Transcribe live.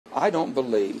I don't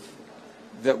believe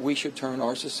that we should turn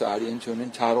our society into an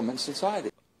entitlement society.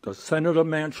 Does Senator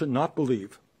Manchin not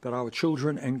believe that our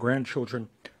children and grandchildren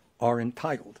are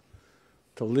entitled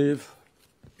to live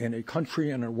in a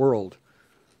country and a world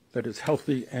that is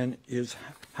healthy and is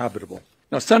habitable?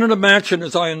 Now, Senator Manchin,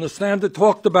 as I understand it,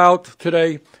 talked about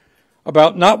today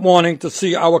about not wanting to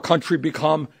see our country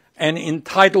become an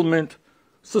entitlement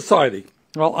society.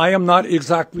 Well, I am not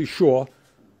exactly sure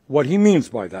what he means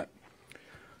by that.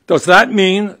 Does that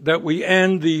mean that we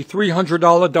end the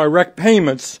 $300 direct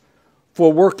payments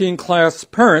for working class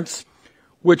parents,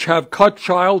 which have cut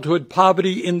childhood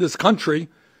poverty in this country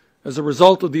as a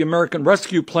result of the American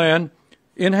Rescue Plan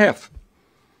in half?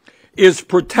 Is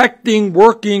protecting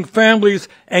working families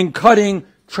and cutting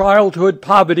childhood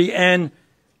poverty an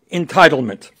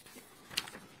entitlement?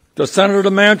 Does Senator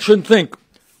Manchin think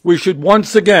we should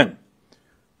once again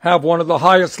have one of the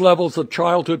highest levels of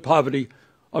childhood poverty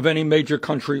of any major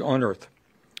country on earth?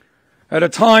 At a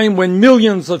time when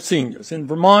millions of seniors in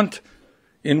Vermont,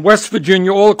 in West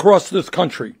Virginia, all across this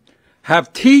country,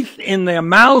 have teeth in their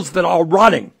mouths that are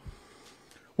rotting,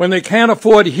 when they can't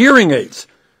afford hearing aids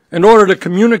in order to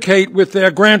communicate with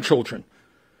their grandchildren,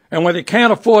 and when they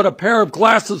can't afford a pair of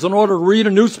glasses in order to read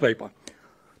a newspaper,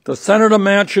 does Senator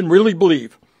Manchin really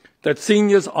believe that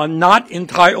seniors are not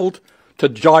entitled to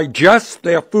digest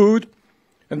their food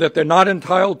and that they're not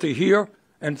entitled to hear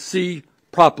and see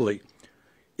properly?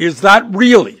 Is that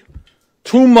really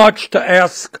too much to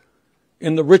ask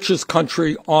in the richest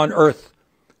country on earth,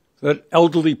 that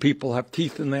elderly people have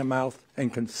teeth in their mouth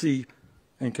and can see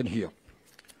and can hear?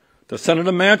 Does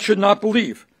Senator Manchin not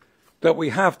believe that we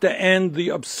have to end the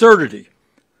absurdity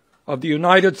of the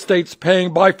United States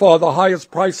paying by far the highest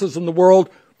prices in the world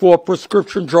for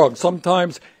prescription drugs,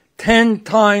 sometimes 10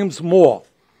 times more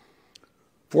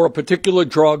for a particular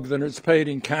drug than is paid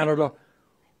in Canada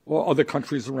or other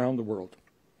countries around the world?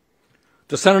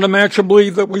 Does Senator Manchin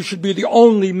believe that we should be the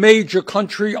only major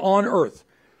country on earth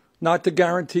not to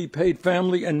guarantee paid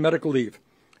family and medical leave,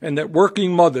 and that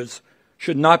working mothers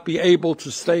should not be able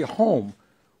to stay home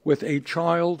with a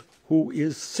child who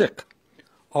is sick?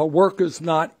 Are workers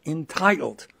not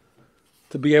entitled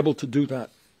to be able to do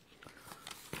that?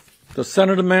 Does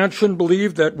Senator Manchin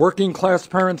believe that working class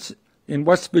parents in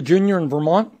West Virginia and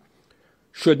Vermont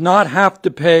should not have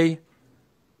to pay?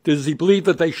 Does he believe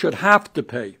that they should have to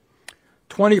pay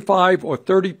 25 or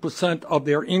 30% of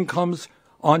their incomes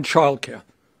on child care?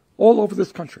 All over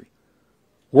this country,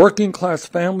 working class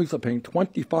families are paying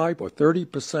 25 or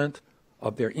 30%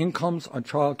 of their incomes on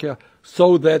child care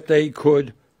so that they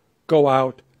could go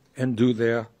out and do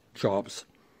their jobs.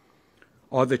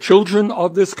 Are the children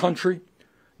of this country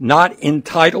not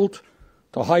entitled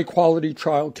to high-quality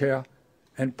child care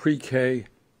and pre-K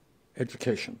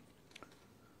education?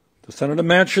 Does Senator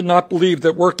Manchin not believe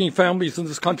that working families in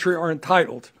this country are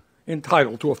entitled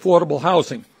to affordable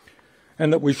housing,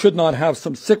 and that we should not have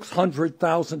some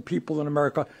 600,000 people in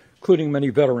America, including many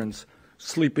veterans,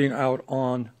 sleeping out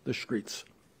on the streets?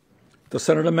 Does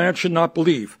Senator Manchin not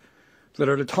believe that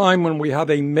at a time when we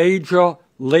have a major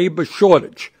labor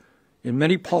shortage in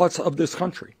many parts of this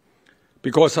country,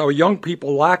 because our young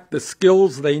people lack the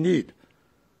skills they need,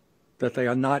 that they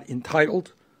are not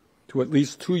entitled to at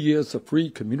least 2 years of free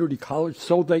community college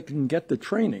so they can get the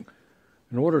training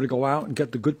in order to go out and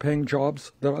get the good-paying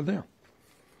jobs that are there?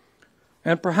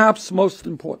 And perhaps most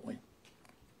importantly,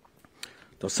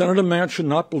 does Senator Manchin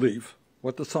not believe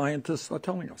what the scientists are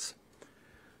telling us,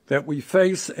 that we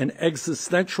face an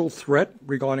existential threat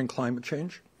regarding climate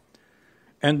change,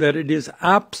 and that it is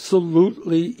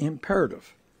absolutely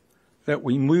imperative that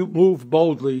we move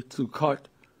boldly to cut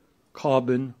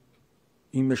carbon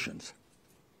emissions?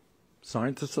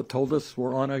 Scientists have told us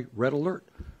we're on a red alert.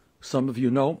 Some of you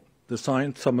know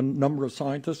a number of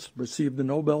scientists received the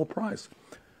Nobel Prize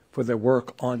for their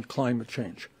work on climate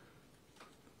change.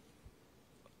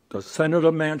 Does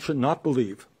Senator Manchin not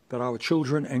believe that our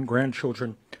children and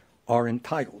grandchildren are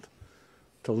entitled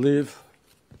to live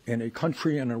in a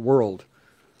country and a world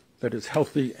that is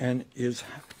healthy and is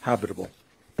habitable?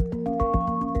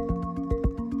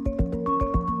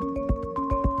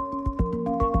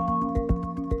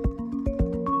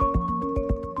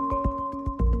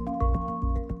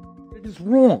 It is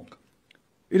wrong.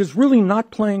 It is really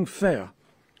not playing fair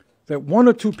that one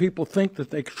or two people think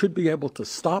that they should be able to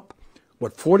stop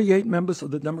what 48 members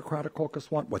of the Democratic caucus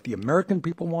want, what the American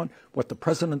people want, what the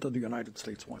President of the United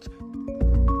States wants.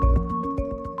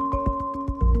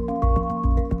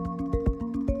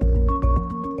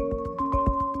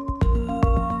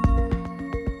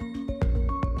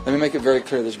 Let me make it very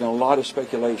clear, there's been a lot of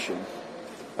speculation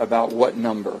about what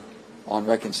number on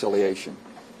reconciliation.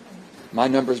 My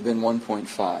number's been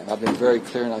 1.5. I've been very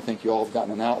clear, and I think you all have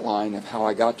gotten an outline of how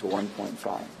I got to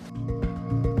 1.5.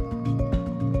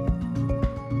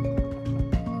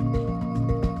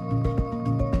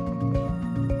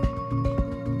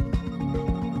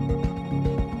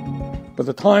 But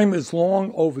the time is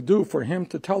long overdue for him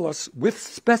to tell us with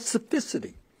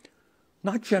specificity,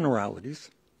 not generalities,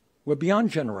 we're beyond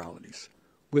generalities,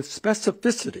 with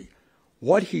specificity,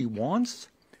 what he wants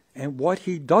and what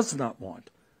he does not want,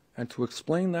 and to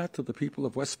explain that to the people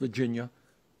of West Virginia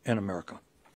and America.